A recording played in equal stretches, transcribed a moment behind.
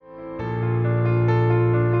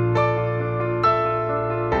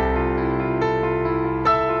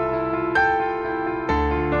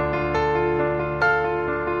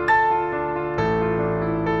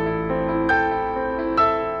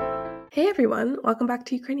everyone, welcome back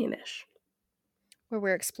to Ukrainianish. where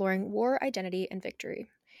we're exploring war, identity, and victory.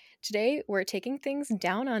 Today, we're taking things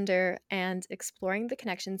down under and exploring the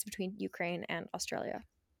connections between Ukraine and Australia.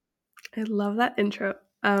 I love that intro.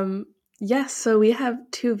 Yes, so we have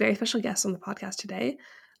two very special guests on the podcast today.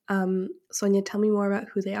 Sonia, tell me more about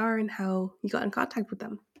who they are and how you got in contact with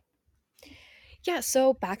them. Yeah,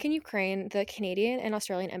 so back in Ukraine, the Canadian and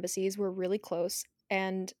Australian embassies were really close,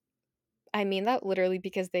 and I mean that literally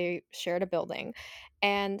because they shared a building.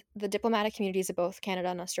 And the diplomatic communities of both Canada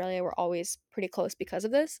and Australia were always pretty close because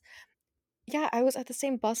of this. Yeah, I was at the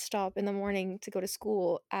same bus stop in the morning to go to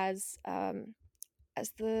school as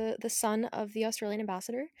the son of the Australian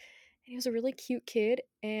ambassador. He was a really cute kid,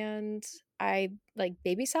 and I like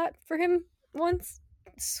babysat for him once.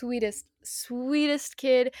 Sweetest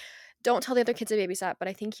kid. Don't tell the other kids I babysat, but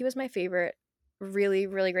I think he was my favorite. Really,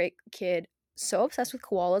 really great kid. So obsessed with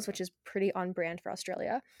koalas, which is pretty on brand for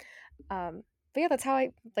Australia. But yeah, that's how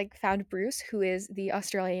I found Bruce, who is the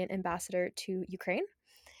Australian ambassador to Ukraine,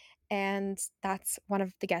 and that's one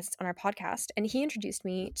of the guests on our podcast. And he introduced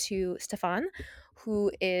me to Stefan,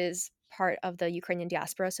 who is part of the Ukrainian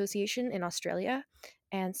Diaspora Association in Australia.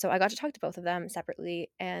 And so I got to talk to both of them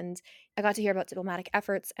separately, and I got to hear about diplomatic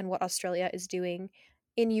efforts and what Australia is doing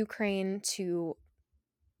in Ukraine to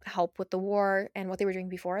help with the war and what they were doing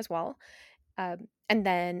before as well. And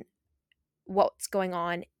then what's going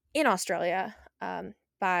on in Australia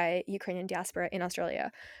by Ukrainian diaspora in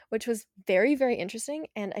Australia, which was very, very interesting.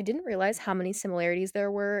 And I didn't realize how many similarities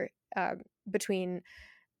there were between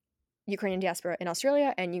Ukrainian diaspora in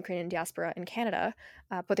Australia and Ukrainian diaspora in Canada.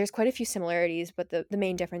 But there's quite a few similarities, but the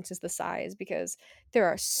main difference is the size because there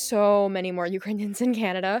are so many more Ukrainians in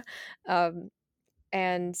Canada. Um,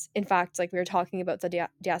 and in fact, we were talking about the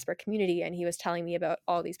diaspora community, and he was telling me about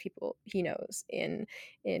all these people he knows in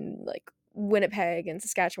Winnipeg and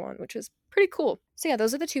Saskatchewan, which was pretty cool. So yeah,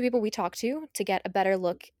 those are the two people we talked to get a better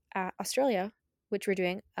look at Australia, which we're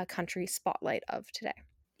doing a country spotlight of today.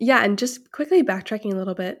 Yeah, and just quickly backtracking a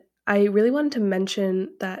little bit, I really wanted to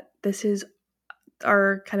mention that this is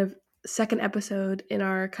our kind of second episode in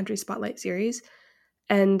our Country Spotlight series.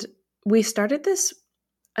 And we started this,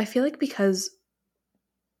 I feel like, because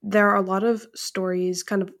there are a lot of stories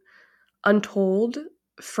kind of untold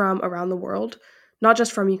from around the world, not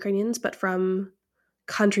just from Ukrainians, but from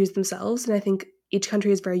countries themselves. And I think each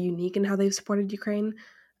country is very unique in how they've supported Ukraine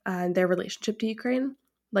and their relationship to Ukraine.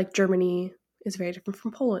 Like Germany is very different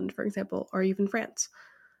from Poland, for example, or even France,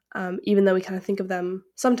 even though we kind of think of them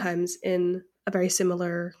sometimes in a very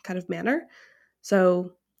similar kind of manner.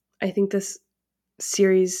 So I think this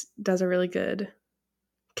series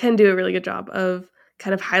can do a really good job of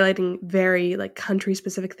kind of highlighting very country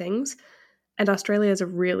specific things. And Australia is a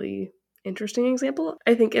really interesting example.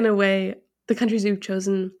 I think in a way, the countries we've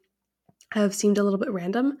chosen have seemed a little bit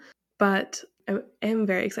random, but I am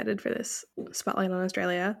very excited for this spotlight on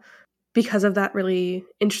Australia because of that really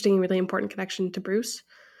interesting and really important connection to Bruce,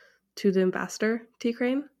 to the ambassador to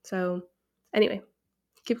Ukraine. So anyway,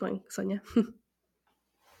 keep going, Sonia.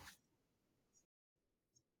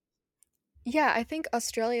 Yeah, I think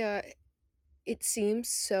Australia, it seems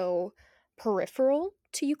so peripheral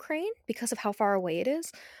to Ukraine because of how far away it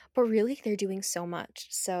is, but really they're doing so much.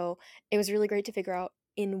 So it was really great to figure out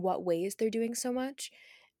in what ways they're doing so much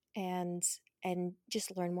and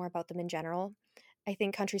just learn more about them in general. I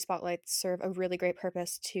think country spotlights serve a really great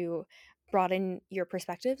purpose to broaden your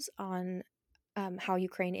perspectives on how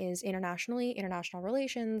Ukraine is internationally, international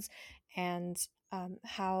relations, and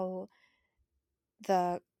how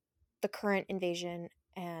the the current invasion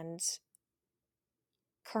and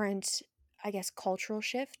current, I guess, cultural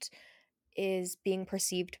shift is being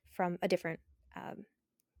perceived from um,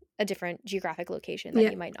 a different geographic location that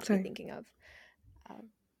Yeah, you might not be sorry. thinking of. Um,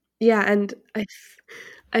 Yeah, and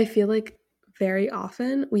I feel like very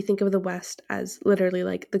often we think of the West as literally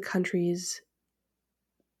like the countries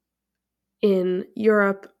in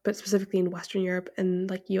Europe, but specifically in Western Europe and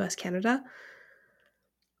like US, Canada.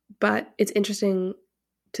 But it's interesting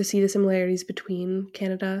to see the similarities between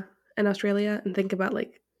Canada and Australia and think about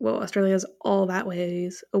well, Australia's all that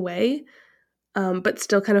ways away, but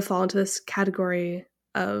still kind of fall into this category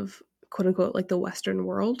of quote unquote like the Western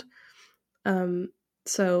world. Um,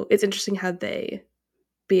 so it's interesting how they,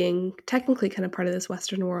 being technically kind of part of this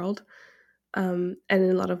Western world, and in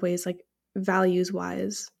a lot of ways like values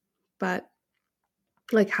wise, but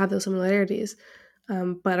like have those similarities,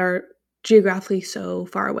 but are geographically so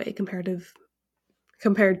far away compared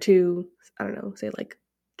to, I don't know, say like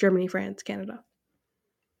Germany, France, Canada.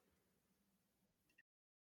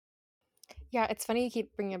 yeah, it's funny you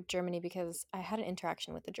keep bringing up Germany because I had an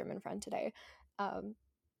interaction with a German friend today. Um,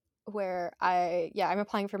 where I'm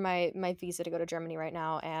applying for my visa to go to Germany right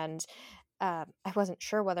now, and I wasn't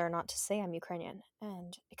sure whether or not to say I'm Ukrainian,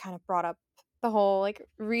 and it kind of brought up the whole like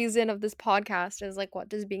reason of this podcast is like, what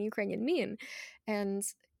does being Ukrainian mean? And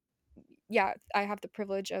yeah, I have the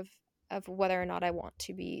privilege of whether or not I want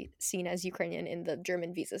to be seen as Ukrainian in the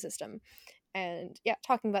German visa system. And yeah,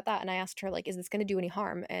 talking about that, and I asked her like, is this going to do any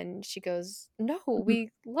harm? And she goes, no, Mhm. we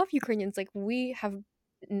love Ukrainians. Like, we have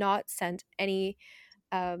not sent any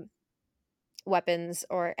um, weapons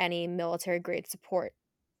or any military grade support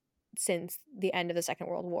since the end of the Second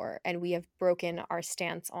World War, and we have broken our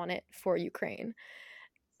stance on it for Ukraine.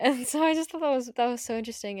 And so I just thought that was so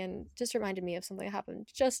interesting, and just reminded me of something that happened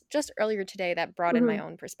just earlier today that brought in my Mhm.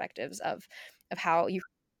 own perspectives of how you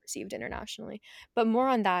received internationally. But more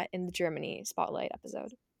on that in the Germany spotlight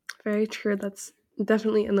episode. Very true. That's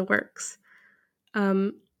definitely in the works.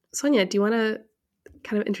 Um, Sonia, do you want to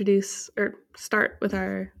kind of introduce or start with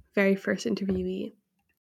our very first interviewee?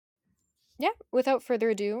 Yeah, without further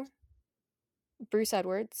ado, Bruce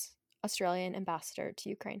Edwards, Australian ambassador to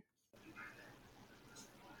Ukraine.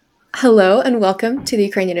 Hello and welcome to the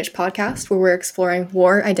Ukrainianish podcast, where we're exploring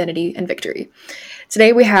war, identity, and victory.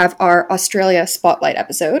 Today we have our Australia Spotlight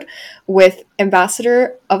episode with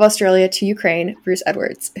Ambassador of Australia to Ukraine, Bruce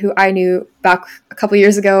Edwards, who I knew back a couple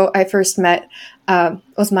years ago. I first met,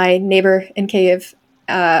 was my neighbor in Kyiv.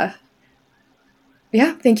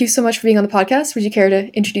 Thank you so much for being on the podcast. Would you care to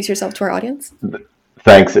introduce yourself to our audience?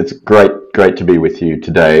 Thanks. It's great to be with you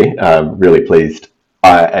today. Really pleased.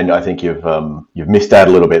 And I think you've missed out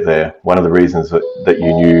a little bit there. One of the reasons that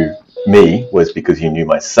you knew me was because you knew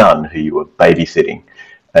my son, who you were babysitting,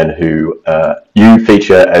 and who you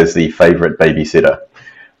feature as the favourite babysitter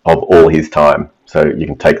of all his time. So you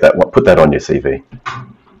can take that, put that on your CV.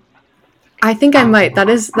 I think I might. That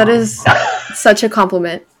is such a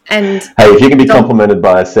compliment. And hey, if you can be complimented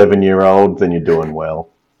by a 7-year-old, then you're doing well.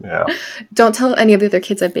 Yeah. Don't tell any of the other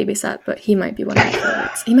kids I've babysat, but he might be one of my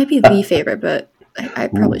favorites. He might be the favorite, but I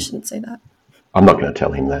probably shouldn't say that. I'm not going to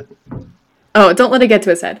tell him that. Oh, don't let it get to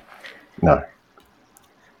his head. No.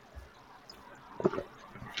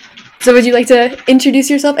 So would you like to introduce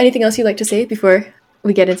yourself? Anything else you'd like to say before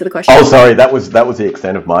we get into the question? Oh, sorry. That was the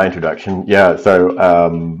extent of my introduction. Yeah. So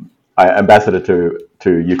I'm ambassador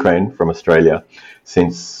to Ukraine from Australia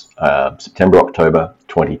since September, October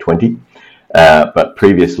 2020. But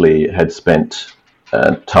previously had spent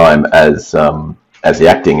time as the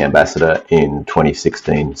acting ambassador in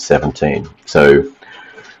 2016-17. So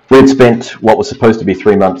we'd spent what was supposed to be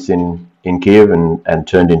 3 months in Kiev and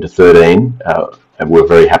turned into 13, and we were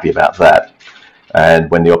very happy about that. And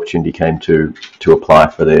when the opportunity came to apply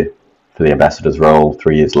for the ambassador's role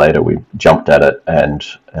 3 years later, we jumped at it, and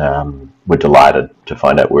were delighted to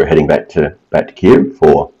find out we were heading back to Kiev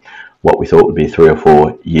for what we thought would be 3 or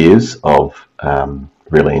 4 years of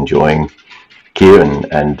really enjoying Kiev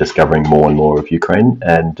and discovering more and more of Ukraine.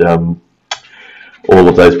 And all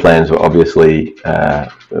of those plans were obviously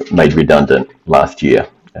made redundant last year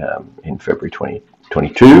in February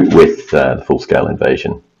 2022 with the full-scale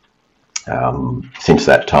invasion. Since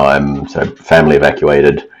that time, so family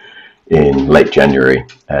evacuated in late January,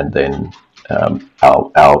 and then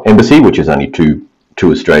our embassy, which is only two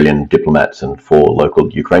Australian diplomats and 4 local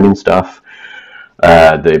Ukrainian staff.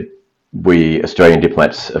 We Australian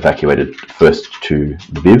diplomats evacuated first to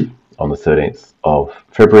Lviv on the 13th of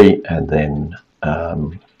February, and then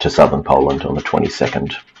to southern Poland on the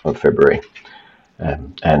 22nd of February,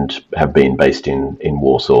 and have been based in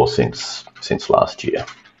Warsaw since last year,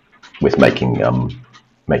 with making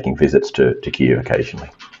visits to Kyiv occasionally.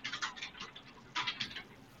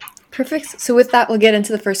 Perfect. So with that, we'll get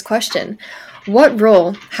into the first question. What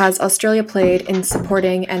role has Australia played in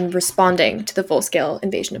supporting and responding to the full-scale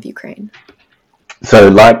invasion of Ukraine? So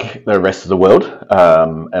like the rest of the world,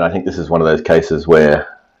 and I think this is one of those cases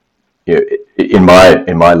where, in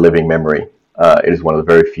my living memory, it is one of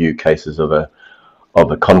the very few cases of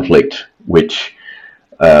a conflict which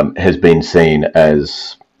has been seen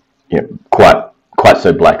as quite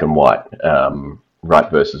so black and white, right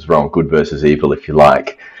versus wrong, good versus evil, if you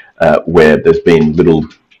like, where there's been little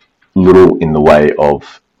in the way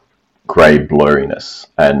of grey blurriness.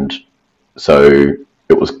 And so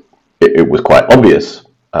it was quite obvious,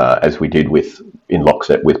 as we did in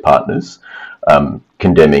lockstep with partners,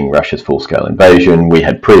 condemning Russia's full-scale invasion. We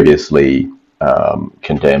had previously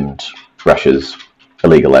condemned Russia's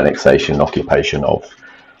illegal annexation, occupation of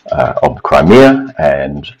Crimea,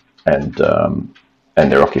 and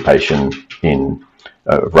their occupation in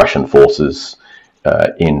Russian forces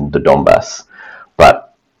in the Donbass. But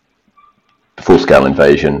the full-scale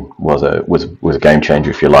invasion was a game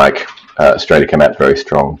changer, if you like, Australia came out very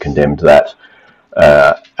strong, condemned that,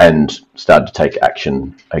 and started to take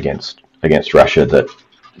action against Russia that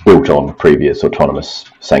built on previous autonomous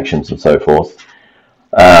sanctions and so forth.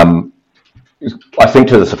 I think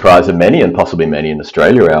to the surprise of many, and possibly many in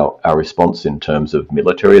Australia, our response in terms of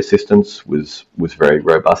military assistance was very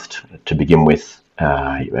robust. To begin with,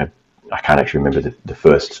 I can't actually remember the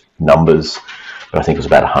first numbers, but I think it was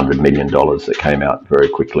about $100 million that came out very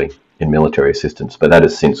quickly in military assistance. But that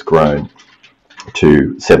has since grown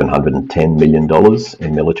to $710 million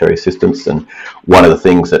in military assistance. And one of the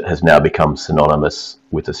things that has now become synonymous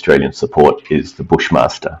with Australian support is the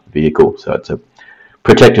Bushmaster vehicle. So it's a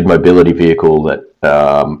protected mobility vehicle that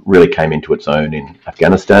really came into its own in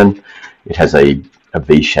Afghanistan. It has a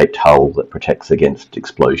V-shaped hull that protects against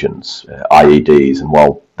explosions, IEDs, and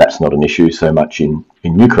while that's not an issue so much in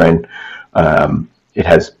Ukraine, it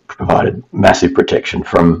has provided massive protection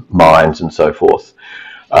from mines and so forth.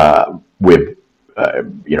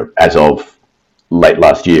 As of late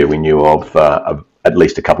last year, we knew of at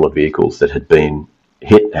least a couple of vehicles that had been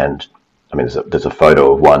hit, and I mean, there's a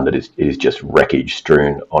photo of one that is just wreckage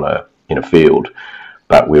strewn in a field,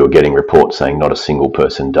 but we were getting reports saying not a single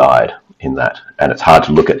person died in that, and it's hard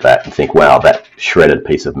to look at that and think, wow, that shredded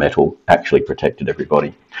piece of metal actually protected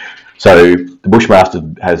everybody. So the Bushmaster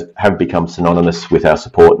have become synonymous with our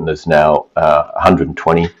support, and there's now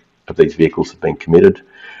 120 of these vehicles have been committed.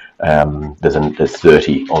 There's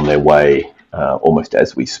 30 on their way almost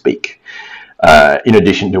as we speak, in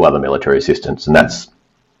addition to other military assistance, and that's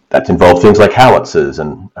involved things like howitzers.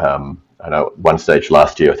 And I know at one stage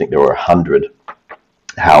last year, I think there were 100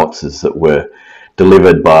 howitzers that were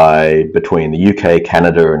delivered between the UK,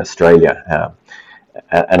 Canada, and Australia.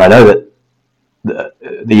 And I know that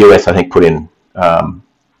the US, I think, put in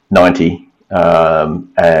 90,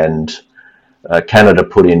 and Canada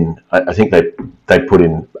put in, I think they put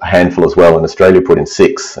in a handful as well, and Australia put in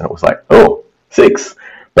 6, and it was like, oh, 6.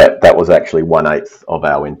 But that was actually 1/8 of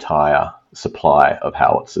our entire supply of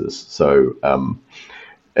howitzers. So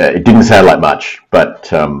it didn't sound like much,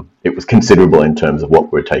 but it was considerable in terms of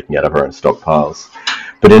what we're taking out of our own stockpiles.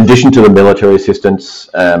 But in addition to the military assistance,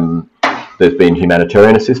 there's been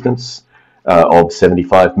humanitarian assistance of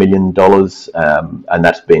 $75 million, and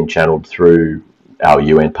that's been channeled through our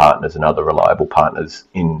UN partners and other reliable partners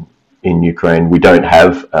in Ukraine. We don't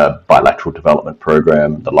have a bilateral development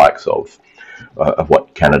program, the likes of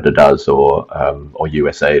what Canada does, or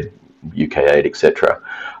USAID, UK aid, etc.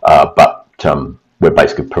 But we're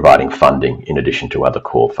basically providing funding in addition to other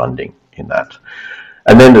core funding in that.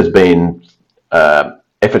 And then there's been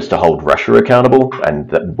efforts to hold Russia accountable,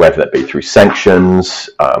 and whether that be through sanctions,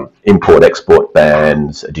 import-export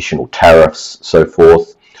bans, additional tariffs, so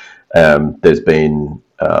forth. There's been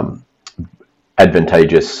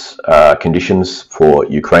advantageous conditions for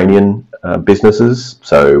Ukrainian businesses.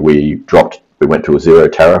 So we went to a zero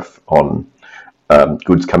tariff on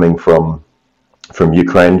goods coming from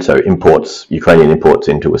Ukraine. So Ukrainian imports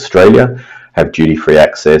into Australia have duty-free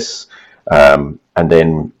access, and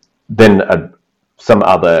then some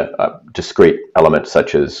other discrete elements,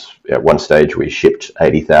 such as at one stage we shipped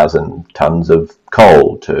 80,000 tons of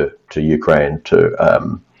coal to Ukraine to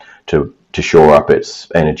shore up its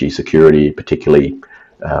energy security, particularly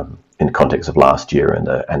in the context of last year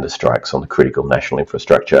and the strikes on the critical national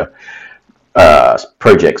infrastructure.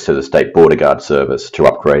 Projects to the State Border Guard Service to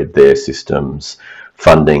upgrade their systems,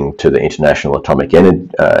 funding to the International Atomic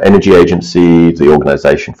Energy Agency, the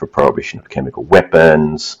Organisation for Prohibition of Chemical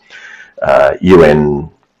Weapons, UN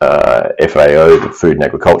FAO, the Food and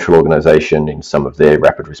Agricultural Organization, in some of their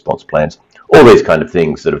rapid response plans. All these kind of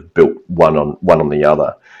things that have built one on the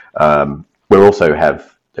other.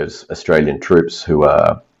 There's Australian troops who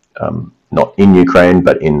are not in Ukraine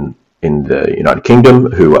but in the United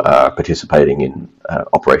Kingdom, who are participating in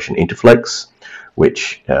Operation Interflex,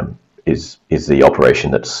 which is the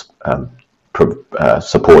operation that's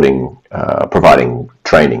providing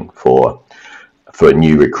training for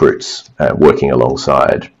new recruits, working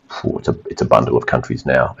alongside. It's a bundle of countries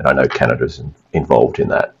now, and I know Canada's involved in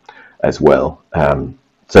that as well.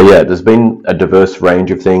 So yeah, there's been a diverse range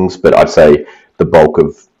of things, but I'd say the bulk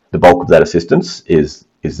of that assistance is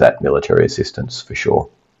that military assistance for sure.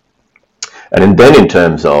 And then in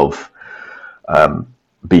terms of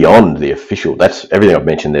beyond the official, that's everything I've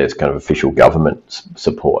mentioned there is kind of official government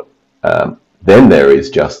support. Then there is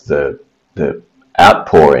just the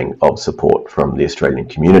outpouring of support from the Australian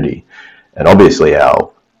community, and obviously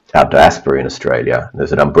our diaspora in Australia.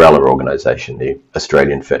 There's an umbrella organisation, the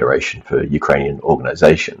Australian Federation for Ukrainian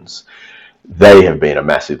Organisations. They have been a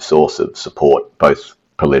massive source of support, both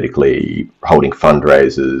politically, holding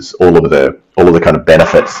fundraisers, all of the kind of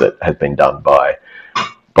benefits that have been done by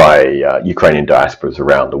Ukrainian diasporas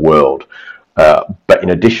around the world. But in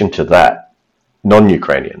addition to that,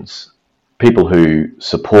 non-Ukrainians, people who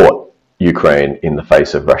support Ukraine in the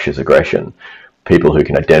face of Russia's aggression, people who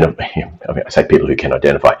can identify, I say people who can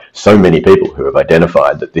identify, so many people who have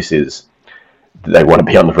identified that they want to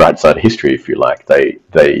be on the right side of history, if you like.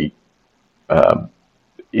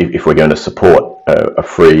 If we're going to support a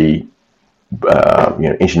free,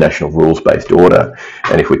 international rules-based order,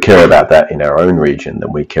 and if we care about that in our own region,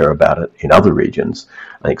 then we care about it in other regions.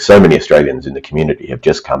 I think so many Australians in the community have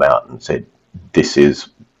just come out and said, this is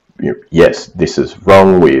wrong.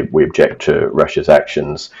 We object to Russia's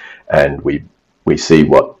actions, and we see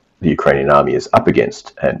what the Ukrainian army is up against,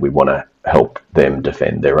 and we want to help them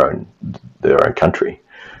defend their own country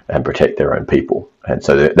and protect their own people. And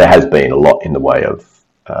so there has been a lot in the way of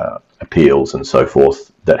appeals and so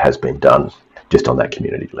forth that has been done just on that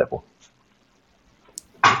community level.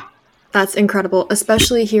 That's incredible,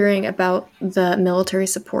 especially hearing about the military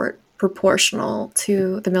support proportional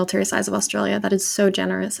to the military size of Australia. That is so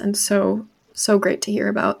generous and so great to hear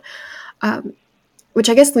about. Which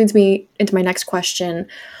I guess leads me into my next question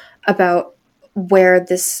about where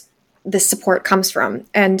this support comes from.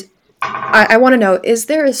 And I want to know, is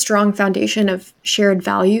there a strong foundation of shared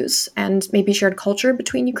values and maybe shared culture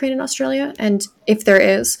between Ukraine and Australia? And if there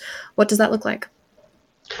is, what does that look like?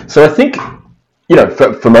 So I think,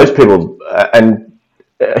 for most people, and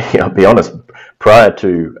I'll be honest, prior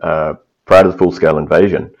to the full-scale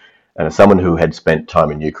invasion, and as someone who had spent time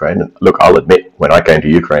in Ukraine, and look, I'll admit, when I came to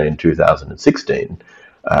Ukraine in 2016,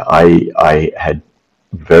 I had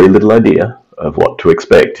very little idea of what to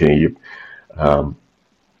expect.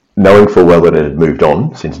 Knowing full well that it had moved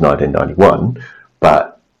on since 1991,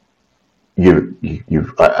 but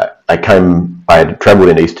I had travelled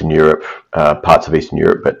in Eastern Europe, parts of Eastern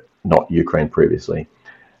Europe, but not Ukraine previously,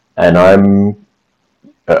 and I'm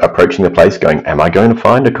approaching the place going, am I going to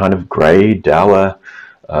find a kind of grey, dour,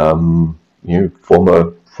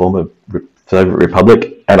 former Soviet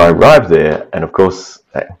republic? And I arrived there, and of course,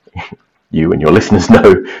 you and your listeners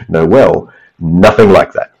know well, nothing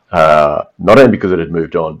like that. Not only because it had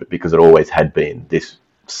moved on, but because it always had been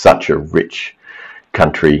such a rich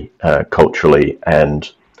country culturally,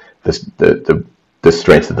 and the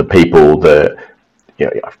strength of the people,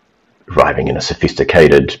 arriving in a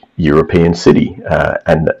sophisticated European city,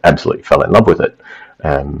 and absolutely fell in love with it.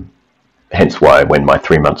 Hence why when my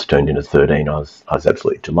 3 months turned into 13, I was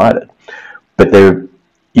absolutely delighted. But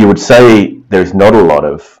you would say there's not a lot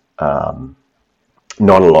of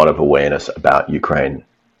awareness about Ukraine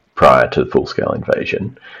prior to the full-scale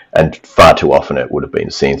invasion, and far too often it would have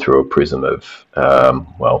been seen through a prism of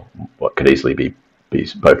what could easily be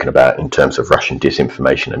spoken about in terms of Russian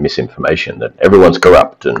disinformation and misinformation, that everyone's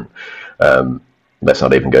corrupt, and let's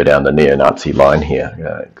not even go down the neo-Nazi line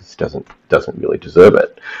here, because it doesn't really deserve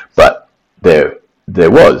it. But there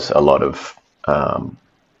was a lot of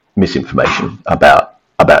misinformation about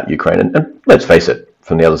Ukraine, and let's face it,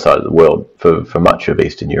 from the other side of the world, for much of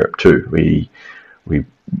Eastern Europe too. We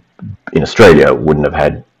in Australia wouldn't have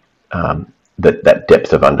had that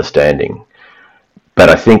depth of understanding. But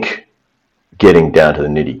I think getting down to the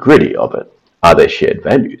nitty-gritty of it, are there shared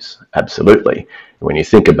values? Absolutely. When you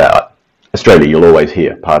think about Australia, you'll always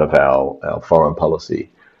hear part of our foreign policy,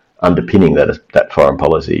 underpinning that foreign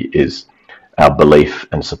policy is our belief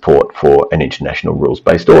and support for an international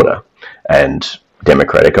rules-based order and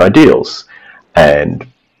democratic ideals. And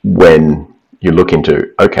when you look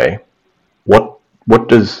into, okay, what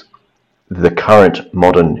does the current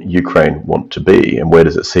modern Ukraine want to be, and where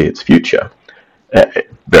does it see its future?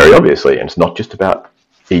 Very obviously, and it's not just about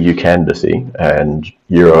EU candidacy and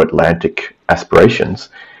Euro-Atlantic aspirations.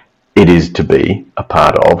 It is to be a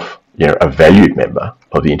part of, a valued member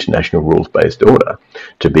of the international rules-based order,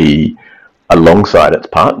 to be alongside its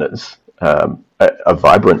partners, a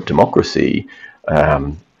vibrant democracy.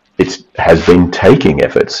 It has been taking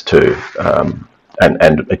efforts to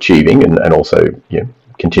and achieving, and also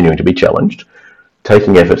continuing to be challenged,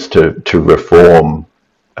 taking efforts to reform.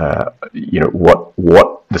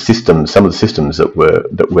 What the systems, some of the systems that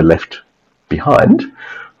were left behind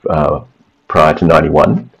prior to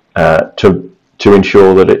 91, to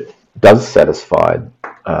ensure that it does satisfy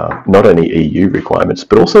not only EU requirements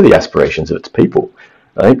but also the aspirations of its people.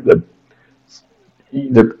 I think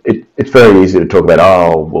it's very easy to talk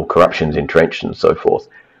about corruption's entrenched and so forth,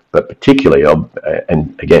 but particularly,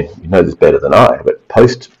 and again, you know this better than I, but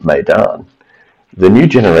post Maidan, the new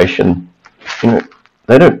generation,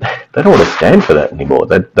 they don't want to stand for that anymore.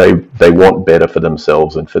 They want better for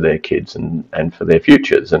themselves and for their kids and for their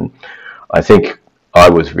futures. And I think I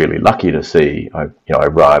was really lucky to see. I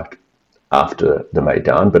arrived after the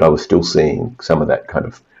Maidan, but I was still seeing some of that kind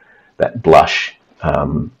of that blush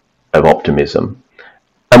of optimism.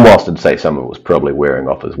 And whilst I'd say some of it was probably wearing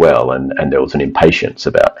off as well, and there was an impatience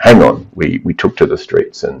about, hang on, we took to the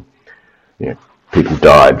streets, and people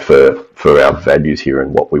died for our values here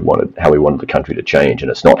and what we wanted, how we wanted the country to change, and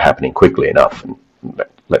it's not happening quickly enough. And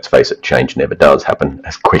let's face it, change never does happen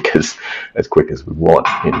as quick as we want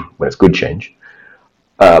when it's good change.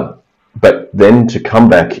 But then to come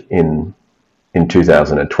back in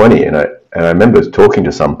 2020, and I remember talking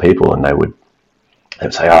to some people, and they would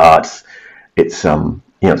say,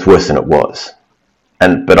 it's worse than it was.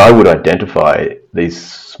 But I would identify these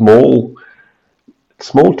small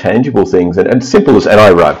tangible things and simple as, and I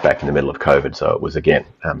arrived back in the middle of COVID, so it was again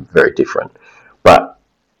very different. But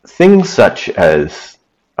things such as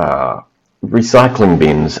recycling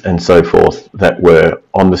bins and so forth that were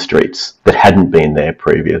on the streets that hadn't been there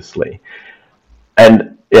previously,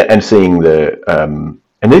 and seeing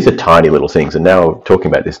and these are tiny little things. And now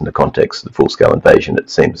talking about this in the context of the full-scale invasion, it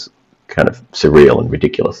seems kind of surreal and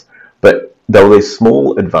ridiculous. But there were these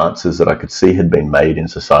small advances that I could see had been made in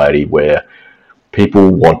society where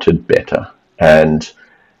people wanted better, and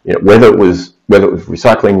whether it was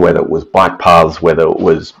recycling, whether it was bike paths, whether it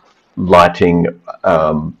was lighting,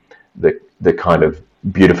 the kind of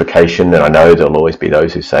beautification. And I know there'll always be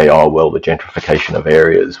those who say, oh well, the gentrification of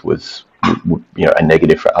areas was a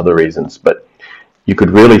negative for other reasons, but you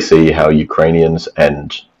could really see how Ukrainians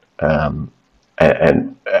and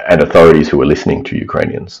authorities who were listening to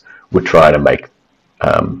Ukrainians would try to make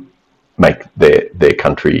their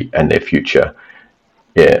country and their future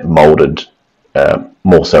moulded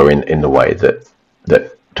more so in the way that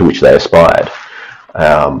to which they aspired.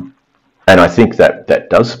 And I think that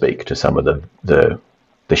does speak to some of the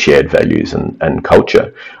shared values and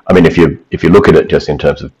culture. I mean, if you look at it just in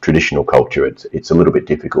terms of traditional culture, it's a little bit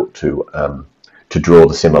difficult to draw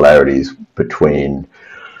the similarities between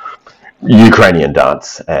Ukrainian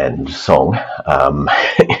dance and song,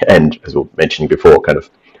 and as we were mentioning before, kind of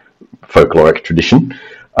folkloric tradition.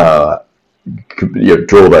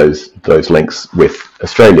 Draw those links with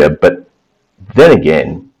Australia, but then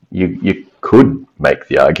again, you could make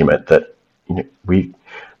the argument that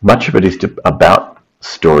much of it is about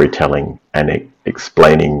storytelling and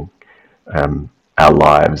explaining our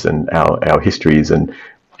lives and our histories, and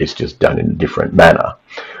it's just done in a different manner.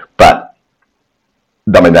 But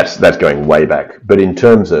I mean, that's going way back. But in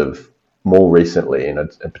terms of more recently, and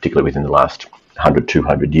particularly within the last 100,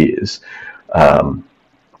 200 years,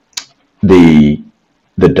 the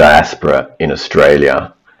diaspora in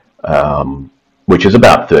Australia, which is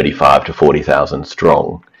about 35 to 40,000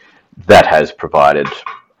 strong, that has provided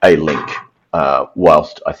a link,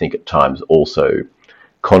 whilst I think at times also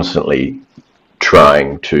constantly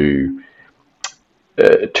trying to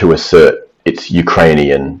assert its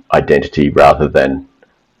Ukrainian identity rather than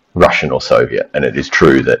Russian or Soviet. And it is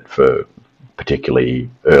true that for particularly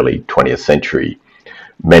early 20th century,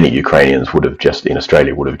 many Ukrainians in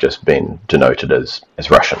Australia would have just been denoted as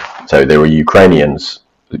Russian. So there were Ukrainians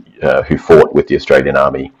who fought with the Australian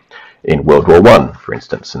Army in World War I, for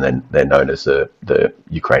instance, and then they're known as the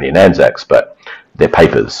Ukrainian Anzacs, but their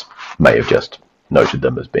papers may have just noted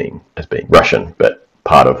them as being Russian. But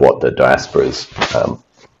part of what the diaspora's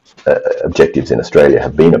objectives in Australia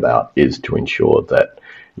have been about is to ensure that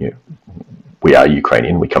we are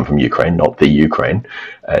Ukrainian, we come from Ukraine, not the Ukraine,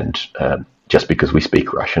 and just because we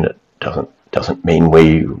speak Russian, it doesn't mean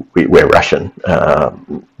we're Russian,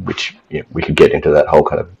 which we could get into that whole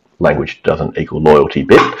kind of language doesn't equal loyalty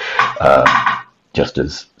bit, just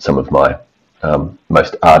as some of my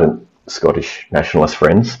most ardent Scottish nationalist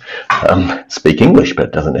friends speak English, but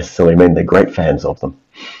it doesn't necessarily mean they're great fans of them.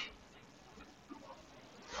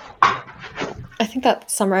 I think that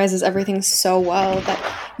summarizes everything so well that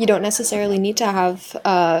you don't necessarily need to have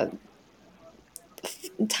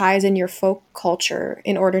ties in your folk culture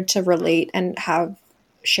in order to relate and have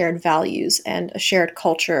shared values and a shared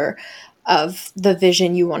culture of the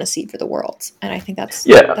vision you want to see for the world. And I think that's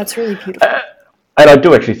really beautiful. And I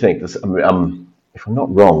do actually think this, if I'm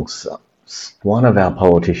not wrong, one of our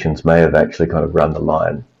politicians may have actually kind of run the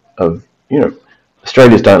line of,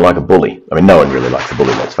 Australians don't like a bully. I mean, no one really likes a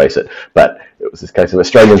bully, let's face it. But it was this case of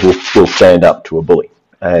Australians will stand up to a bully.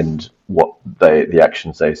 And what the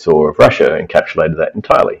actions they saw of Russia encapsulated that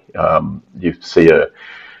entirely. You see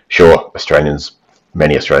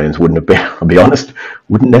many Australians wouldn't have been, I'll be honest,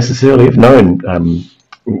 wouldn't necessarily have known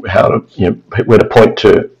how to, where to point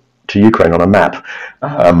to to Ukraine on a map,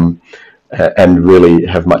 and really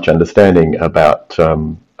have much understanding about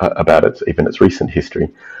its recent history.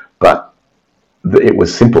 But it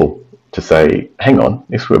was simple to say, hang on,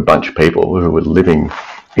 this were a bunch of people who were living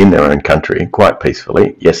in their own country quite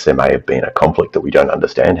peacefully. Yes, there may have been a conflict that we don't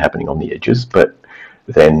understand happening on the edges, but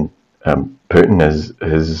then Putin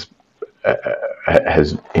has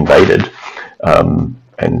invaded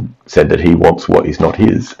and said that he wants what is not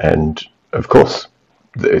his, and of course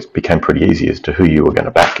it became pretty easy as to who you were going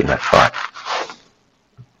to back in that fight.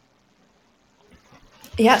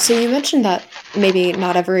 Yeah, so you mentioned that maybe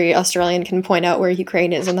not every Australian can point out where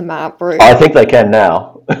Ukraine is on the map, or I think they can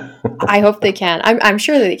now. I hope they can. I'm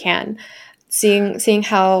sure that they can. Seeing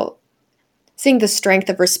the strength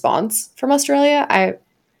of response from Australia, I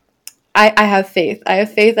have faith. I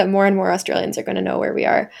have faith that more and more Australians are going to know where we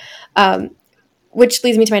are. Which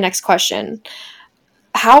leads me to my next question.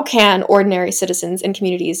 How can ordinary citizens and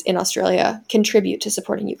communities in Australia contribute to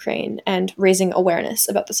supporting Ukraine and raising awareness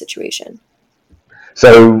about the situation?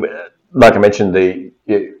 So, like I mentioned, it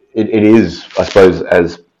is, I suppose,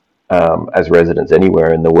 as residents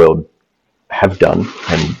anywhere in the world have done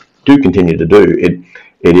and do continue to do,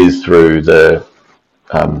 it is through the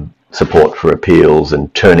support for appeals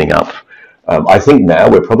and turning up. I think now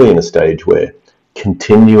we're probably in a stage where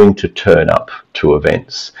continuing to turn up to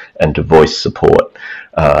events and to voice support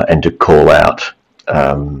and to call out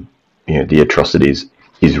the atrocities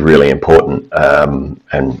is really important.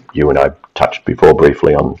 And you and I touched before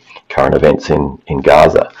briefly on current events in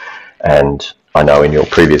Gaza. And I know in your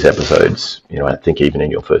previous episodes, I think even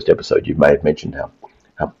in your first episode, you may have mentioned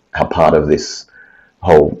how part of this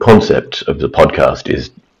whole concept of the podcast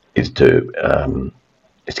is to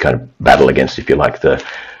kind of battle against, if you like, the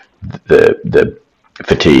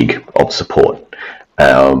fatigue of support.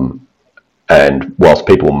 And whilst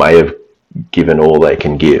people may have given all they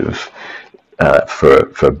can give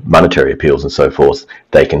for monetary appeals and so forth,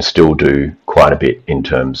 they can still do quite a bit in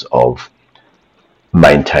terms of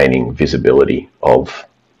maintaining visibility of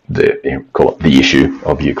call it the issue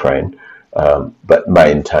of Ukraine, but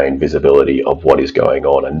maintain visibility of what is going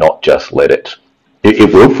on and not just let it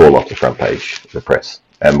will fall off the front page of the press.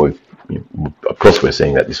 And of course we're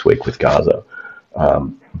seeing that this week with Gaza.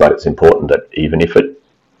 But it's important that even if it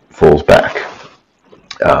falls back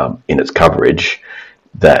in its coverage,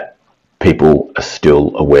 that people are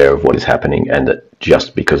still aware of what is happening, and that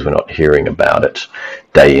just because we're not hearing about it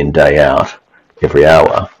day in, day out, every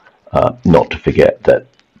hour, not to forget that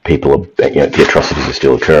people the atrocities are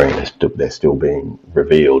still occurring, they're still being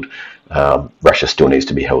revealed. Russia still needs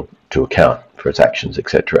to be held to account for its actions,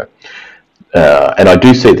 etc. And I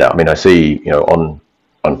do see that. I mean, I see, on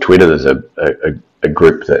Twitter, there's a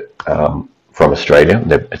group that from Australia.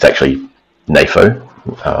 It's actually NAFO.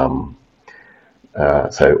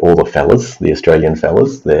 So all the Australian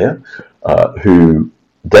fellas there, who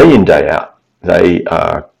day in, day out, they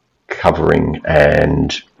are covering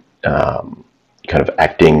and kind of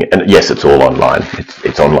acting. And yes, it's all online.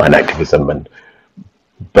 It's online activism,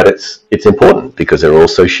 but it's important because they're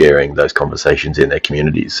also sharing those conversations in their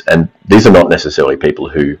communities. And these are not necessarily people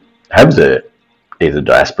who have either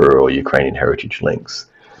diaspora or Ukrainian heritage links.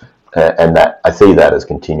 And that I see that as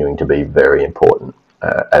continuing to be very important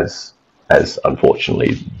as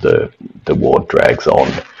unfortunately the war drags on,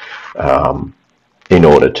 in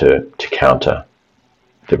order to counter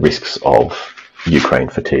the risks of Ukraine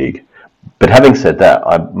fatigue. But having said that,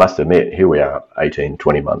 I must admit, here we are 18,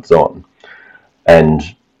 20 months on,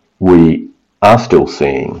 and we are still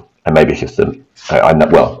seeing, and maybe it's just I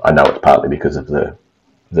know it's partly because of the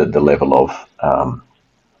level of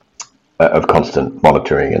constant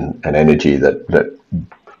monitoring and energy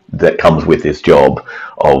that comes with this job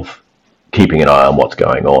of keeping an eye on what's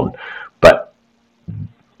going on. But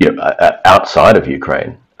outside of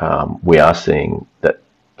Ukraine, we are seeing that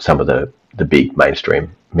some of the big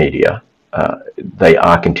mainstream media, they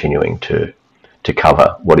are continuing to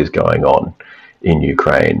cover what is going on in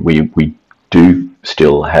Ukraine. We do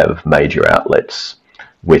still have major outlets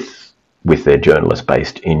with their journalists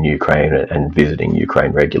based in Ukraine and visiting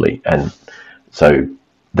Ukraine regularly, and so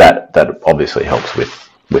that obviously helps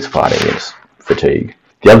with fighting against fatigue.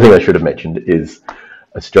 The other thing I should have mentioned is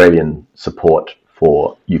Australian support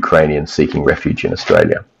for Ukrainians seeking refuge in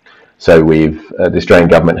Australia. So the Australian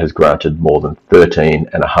government has granted more than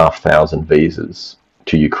 13,500 visas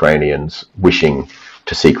to Ukrainians wishing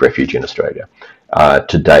to seek refuge in Australia.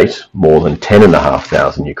 To date, more than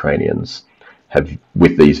 10,500 Ukrainians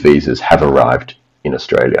with these visas have arrived in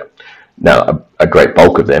Australia. Now, a great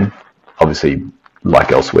bulk of them, obviously,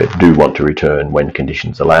 like elsewhere, do want to return when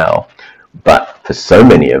conditions allow. But for so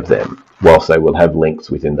many of them, whilst they will have links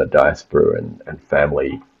within the diaspora and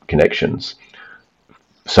family connections,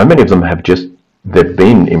 so many of them they've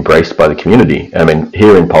been embraced by the community. I mean,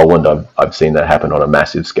 here in Poland, I've seen that happen on a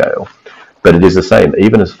massive scale, but it is the same,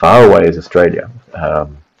 even as far away as Australia.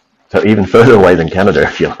 So even further away than Canada,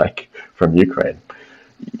 if you like, from Ukraine,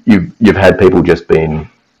 you've had people just being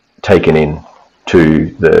taken in to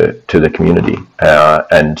the community,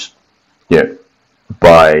 and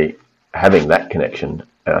by having that connection,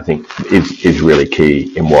 I think is really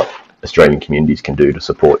key in what Australian communities can do to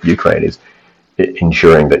support Ukraine, is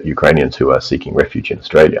ensuring that Ukrainians who are seeking refuge in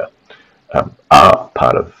Australia are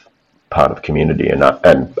part of community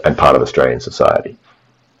and part of Australian society.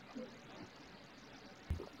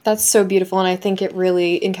 That's so beautiful, and I think it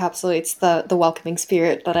really encapsulates the welcoming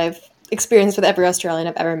spirit that I've experienced with every Australian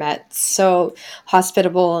I've ever met. So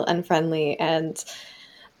hospitable and friendly, and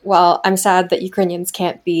while I'm sad that Ukrainians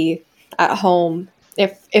can't be at home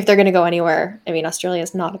if they're going to go anywhere, I mean, Australia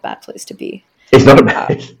is not a bad place to be. It's not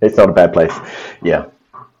a bad place. Yeah.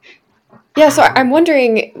 Yeah, so I'm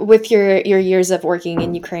wondering, with your years of working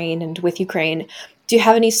in Ukraine and with Ukraine, do you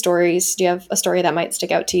have any stories? Do you have a story that might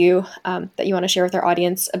stick out to you that you want to share with our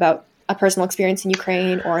audience about a personal experience in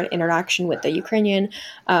Ukraine or an interaction with the Ukrainian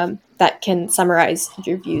that can summarize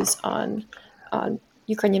your views on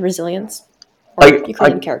Ukrainian resilience or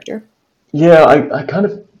Ukrainian character? Yeah,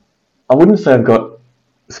 I wouldn't say I've got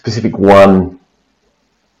specific one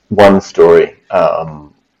story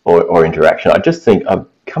or interaction. I just think I've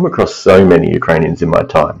come across so many Ukrainians in my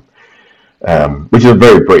time, which is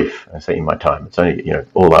very brief. I say in my time. It's only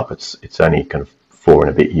all up. It's only kind of 4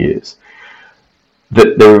 and a bit years.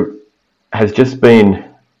 That there has just been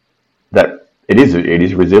that it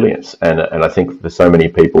is resilience, and I think for so many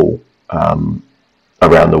people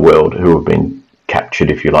around the world who have been captured,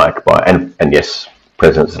 if you like, by and yes,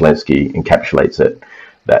 President Zelensky encapsulates it,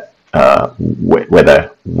 that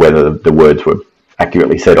whether the words were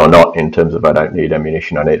accurately said or not, in terms of I don't need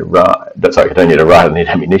ammunition, I don't need a ride, I need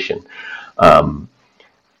ammunition.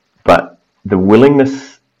 But the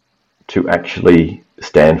willingness to actually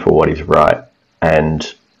stand for what is right,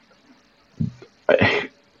 and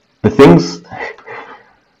the things,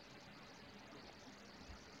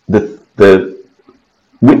 the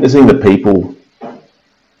witnessing the people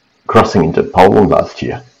crossing into Poland last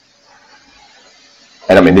year,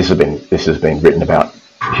 and I mean this has been written about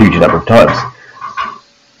a huge number of times,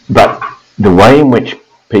 but the way in which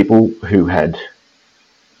people who had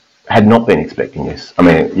not been expecting this, I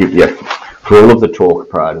mean, for all of the talk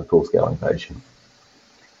prior to the full-scale invasion,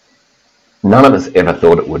 none of us ever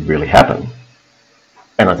thought it would really happen.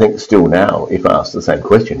 And I think still now, if asked the same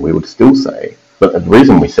question, we would still say, but the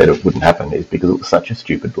reason we said it wouldn't happen is because it was such a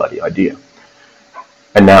stupid bloody idea.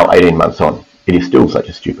 And now, 18 months on, it is still such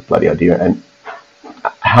a stupid bloody idea. And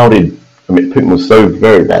Putin was so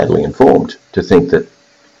very badly informed to think that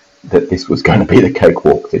this was going to be the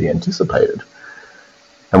cakewalk that he anticipated.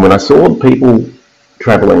 And when I saw people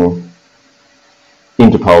travelling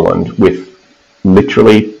into Poland with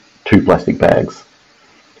literally 2 plastic bags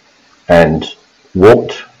and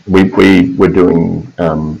walked, we were doing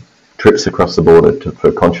trips across the border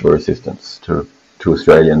for consular assistance to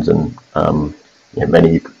Australians and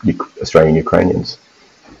many Australian Ukrainians.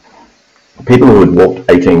 People who had walked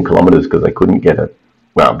 18 kilometres because they couldn't get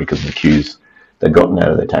because of the queues, they'd gotten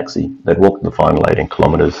out of their taxi, they'd walked the final 18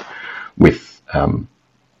 kilometres with,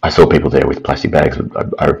 I saw people there with plastic bags.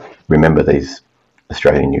 I remember these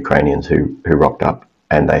Australian Ukrainians who rocked up,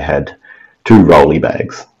 and they had 2 rolly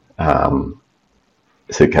bags,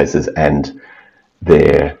 suitcases, and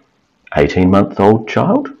their 18-month-old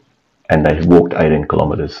child, and they had walked 18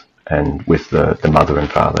 kilometres, and with the mother and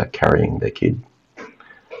father carrying their kid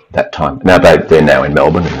that time. Now they're now in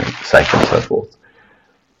Melbourne and they're safe and so forth.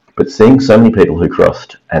 But seeing so many people who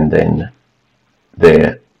crossed, and then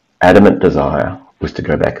their adamant desire was to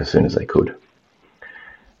go back as soon as they could.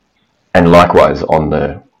 And likewise on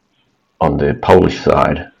the Polish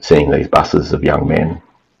side, seeing these buses of young men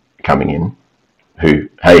coming in who,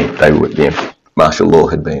 martial law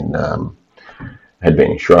had been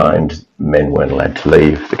enshrined, men weren't allowed to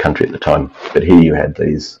leave the country at the time. But here you had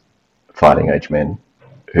these fighting age men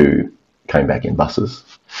who came back in buses,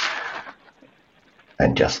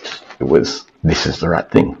 and this is the right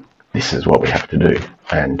thing. This is what we have to do.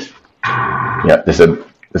 And there's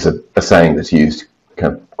a saying that's used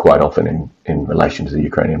quite often in relation to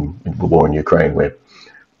the war in Ukraine, where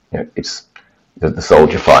it's the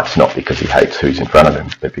soldier fights not because he hates who's in front of him,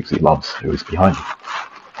 but because he loves who is behind him.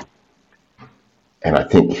 And I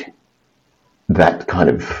think that kind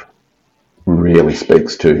of really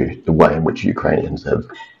speaks to the way in which Ukrainians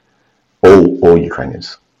all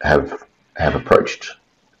Ukrainians have have approached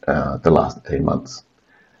the last 18 months.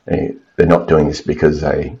 They're not doing this because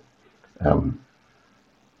they,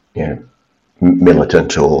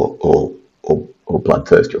 militant or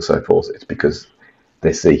bloodthirsty or so forth. It's because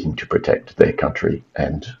they're seeking to protect their country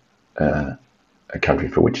and a country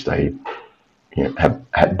for which they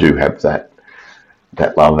do have that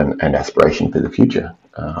love and aspiration for the future.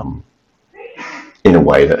 In a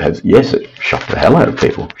way that has, yes, it shocked the hell out of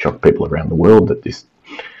people, shocked people around the world that this,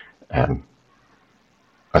 I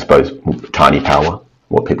suppose, tiny power,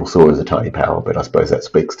 what people saw as a tiny power, but I suppose that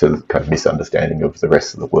speaks to the kind of misunderstanding of the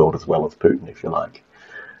rest of the world as well as Putin, if you like,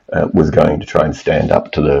 was going to try and stand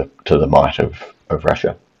up to the might of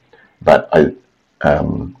Russia. But in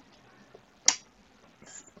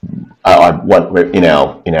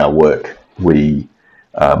our work, we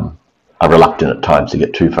are reluctant at times to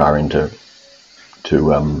get too far into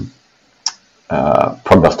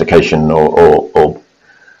prognostication or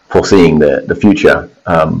foreseeing the future,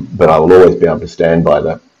 but I will always be able to stand by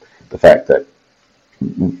the fact that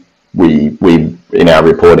we in our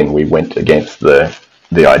reporting we went against the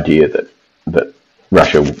idea that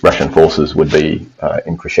Russian forces would be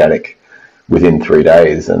in Krashanik within 3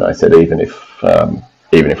 days, and I said even if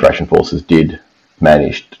Russian forces did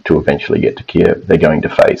manage to eventually get to Kiev, they're going to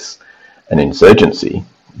face an insurgency,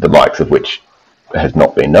 the likes of which has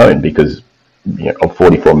not been known, because of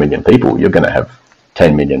 44 million people, you're going to have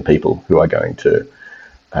 10 million people who are going to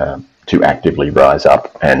actively rise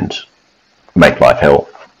up and make life hell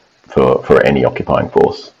for any occupying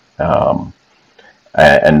force. And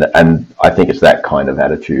I think it's that kind of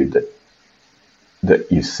attitude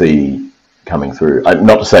that you see coming through.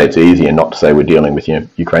 Not to say it's easy, and not to say we're dealing with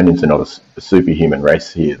Ukrainians are not a superhuman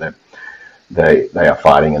race here. They are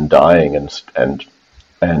fighting and dying and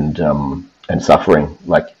suffering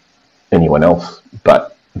like anyone else,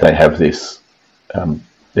 but they have this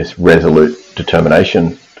resolute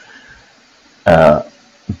determination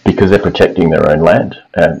because they're protecting their own land,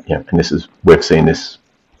 and we've seen this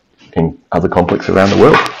in other conflicts around the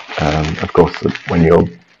world. Of course, when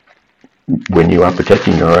you are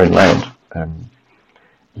protecting your own land,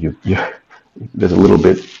 there's a little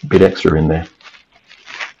bit extra in there.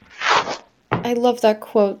 I love that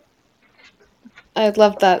quote. I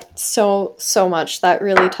love that so much. That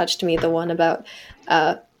really touched me. The one about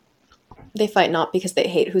they fight not because they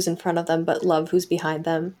hate who's in front of them, but love who's behind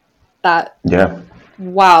them.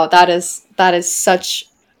 Wow, that is such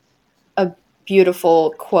a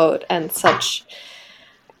beautiful quote and such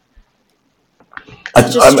a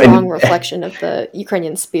strong reflection of the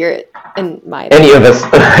Ukrainian spirit, in my opinion.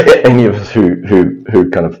 Any of us who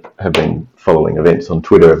kind of have been following events on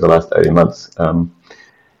Twitter over the last 18 months, I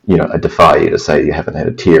defy you to say you haven't had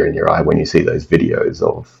a tear in your eye when you see those videos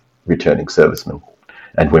of returning servicemen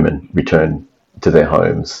and women return to their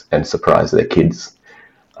homes and surprise their kids,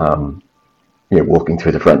 walking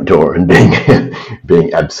through the front door and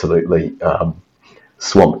being absolutely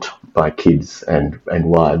swamped by kids and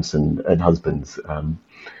wives and husbands.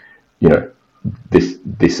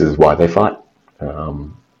 This is why they fight,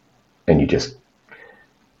 and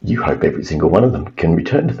you hope every single one of them can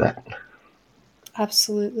return to that.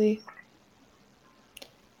 Absolutely.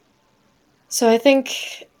 So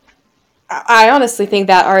I honestly think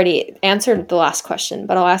that already answered the last question,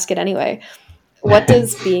 but I'll ask it anyway. What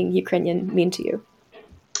does being Ukrainian mean to you?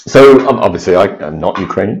 So obviously I'm not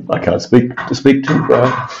Ukrainian. I can't speak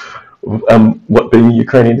to what being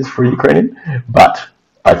Ukrainian is for Ukrainian, but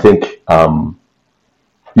I think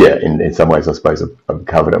in some ways I suppose I've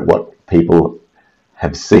covered it. What people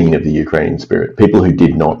have seen of the Ukrainian spirit, people who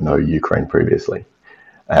did not know Ukraine previously,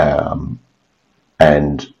 and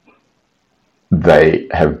they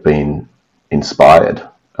have been inspired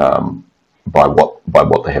by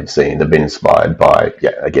what they have seen. They've been inspired by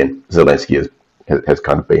again, Zelensky has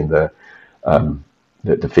kind of been the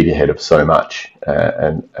figurehead of so much,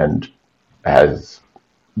 and has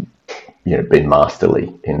been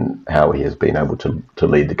masterly in how he has been able to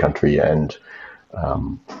lead the country and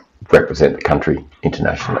represent the country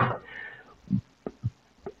internationally.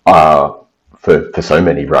 For so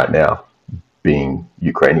many right now, being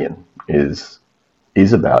Ukrainian is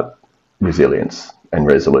about resilience and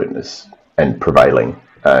resoluteness and prevailing.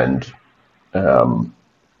 And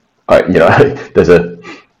there's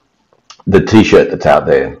the T-shirt that's out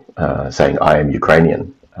there saying "I am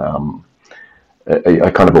Ukrainian."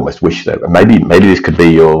 I kind of almost wish that maybe this could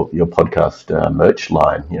be your podcast merch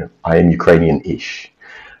line. I am Ukrainian-ish,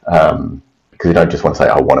 because you don't just want to say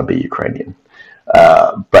I want to be Ukrainian.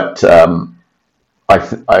 But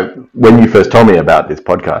when you first told me about this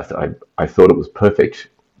podcast, I thought it was perfect,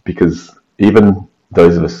 because even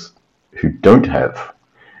those of us who don't have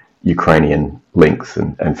Ukrainian links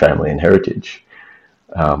and family and heritage,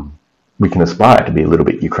 we can aspire to be a little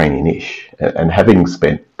bit Ukrainian-ish. And having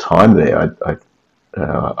spent time there,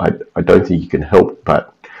 I don't think you can help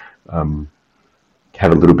but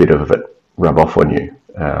have a little bit of it rub off on you.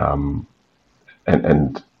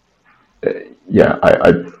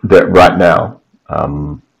 That right now,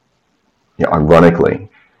 ironically,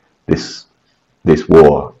 this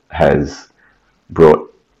war has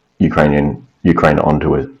brought Ukraine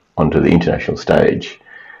onto the international stage,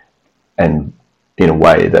 and in a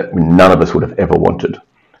way that none of us would have ever wanted.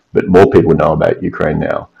 But more people know about Ukraine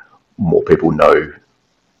now. More people know,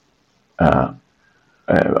 I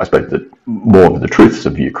suppose, that more of the truths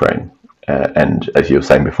of Ukraine. And as you were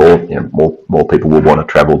saying before, more people will want to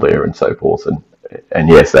travel there and so forth. And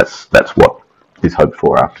yes, that's what is hoped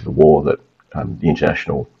for after the war, that the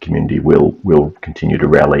international community will continue to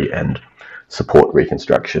rally and support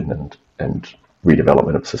reconstruction and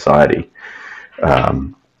redevelopment of society.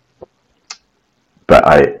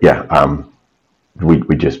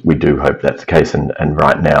 We do hope that's the case. And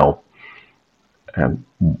right now,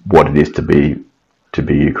 what it is to be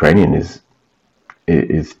Ukrainian is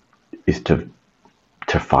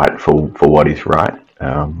to fight for what is right.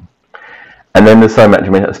 And then there's so much. I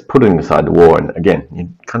mean, it's putting aside the war, and again, you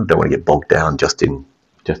kind of don't want to get bogged down just in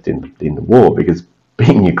the war, because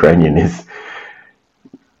being Ukrainian is,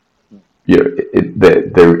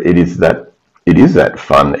 it is that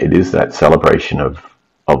fun, it is that celebration of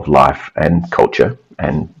life and culture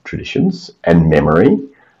and traditions and memory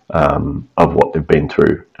of what they've been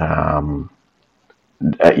through,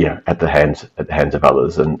 at the hands of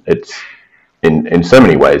others. And it's in so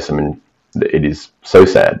many ways, I mean, it is so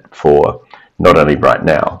sad for not only right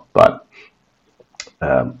now, but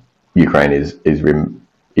Ukraine is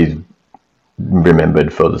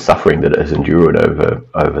remembered for the suffering that it has endured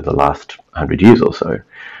over the last 100 years or so,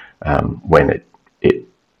 when it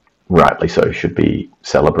rightly so should be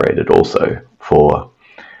celebrated also for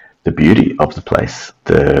the beauty of the place,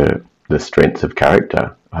 the strength of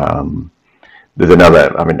character. There's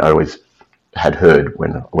another, I mean, I always had heard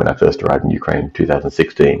when I first arrived in Ukraine in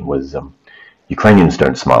 2016 was Ukrainians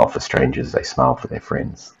don't smile for strangers, they smile for their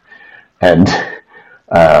friends. And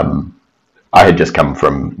I had just come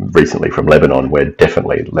recently from Lebanon, where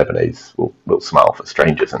definitely Lebanese will smile for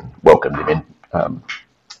strangers and welcome them in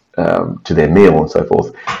to their meal and so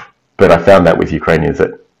forth. But I found that with Ukrainians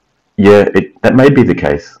that, that may be the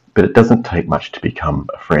case, but it doesn't take much to become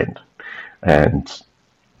a friend. And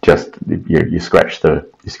just you scratch the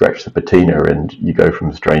patina and you go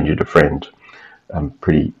from stranger to friend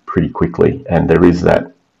pretty quickly. And there is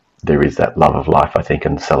that love of life, I think,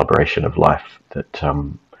 and celebration of life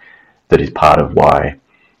that is part of why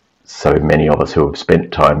so many of us who have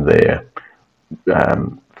spent time there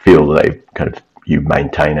feel that you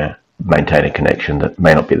maintain a connection that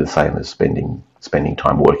may not be the same as spending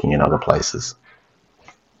time working in other places.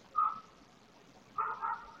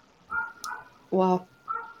 Wow.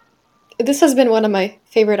 This has been one of my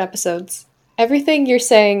favorite episodes. Everything you're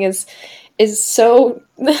saying is so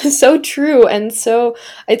true, and so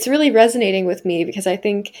it's really resonating with me, because I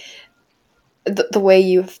think the way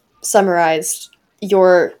you've summarized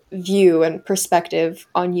your view and perspective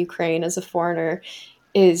on Ukraine as a foreigner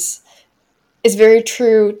is very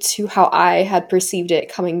true to how I had perceived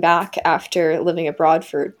it coming back after living abroad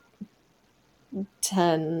for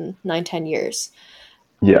 10 years.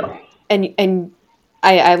 Yeah. And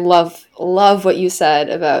I love what you said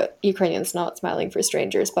about Ukrainians not smiling for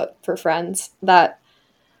strangers but for friends.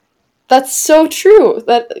 That's so true.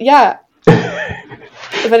 But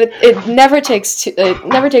it never takes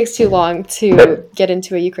too long to get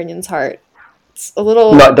into a Ukrainian's heart. It's a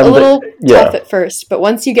little tough at first, but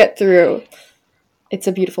once you get through, it's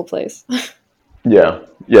a beautiful place. Yeah,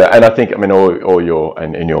 and I think, I mean, all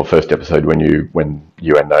in your first episode when you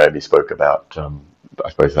and Naomi spoke about, I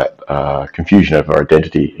suppose, that confusion over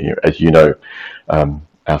identity. As you know,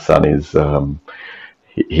 our son is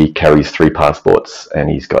he carries 3 passports and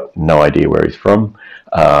he's got no idea where he's from.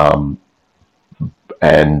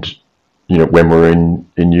 And when we're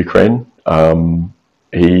in Ukraine,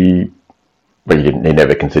 he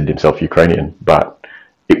never considered himself Ukrainian, but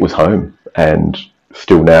it was home. And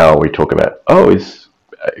still now we talk about,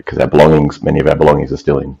 because many of our belongings are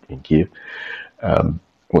still in Kiev.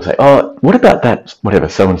 We'll say, what about that, whatever,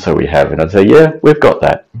 so-and-so we have? And I'd say, yeah, we've got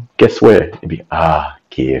that. Guess where? He'd be,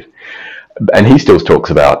 Kiev. And he still talks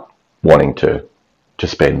about wanting to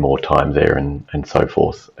spend more time there and so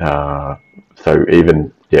forth. So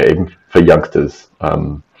even for youngsters,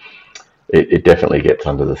 it definitely gets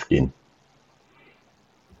under the skin.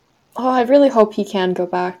 Oh, I really hope he can go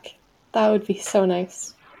back. That would be so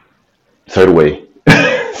nice. So do we.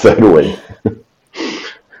 So do we.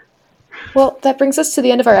 Well, that brings us to the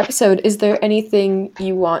end of our episode. Is there anything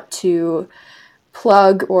you want to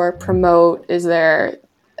plug or promote? We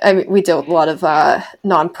deal with a lot of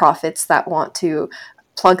nonprofits that want to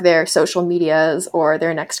plug their social medias or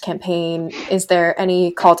their next campaign. Is there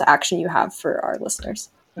any call to action you have for our listeners?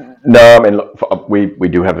 No, I mean, look, we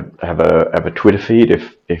do have a Twitter feed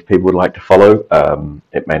if people would like to follow.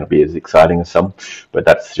 It may not be as exciting as some, but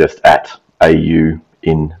that's just at AUINUA,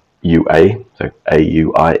 so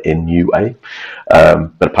AUINUA.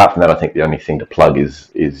 But apart from that, I think the only thing to plug is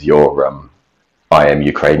your I am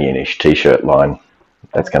Ukrainian-ish T-shirt line.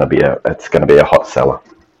 That's going to be a hot seller.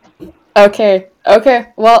 Okay.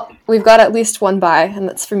 Well, we've got at least one buy, and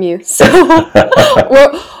that's from you. So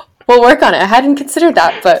we'll work on it. I hadn't considered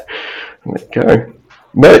that, but there you go.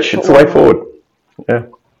 Merch, it's the way forward. Yeah.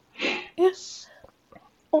 Yes.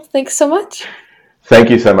 Well, thanks so much. Thank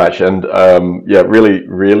you so much, and really,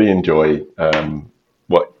 really enjoy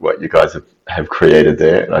what you guys have created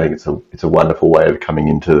there. And I think it's a wonderful way of coming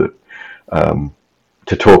into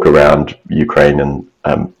to talk around Ukraine and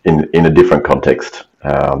in a different context,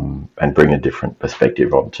 and bring a different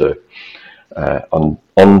perspective onto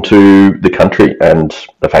the country, and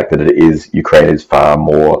the fact that Ukraine is far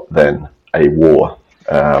more than a war,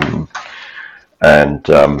 and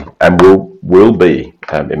will be.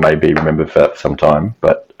 It may be remembered for some time,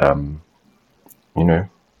 but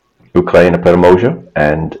Ukraine переможе,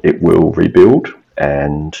 and it will rebuild,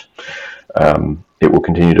 and it will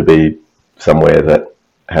continue to be somewhere that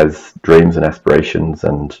has dreams and aspirations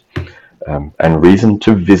and reason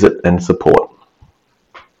to visit and support.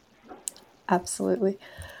 Absolutely.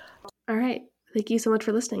 All right. Thank you so much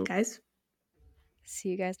for listening, guys. See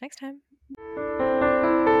you guys next time.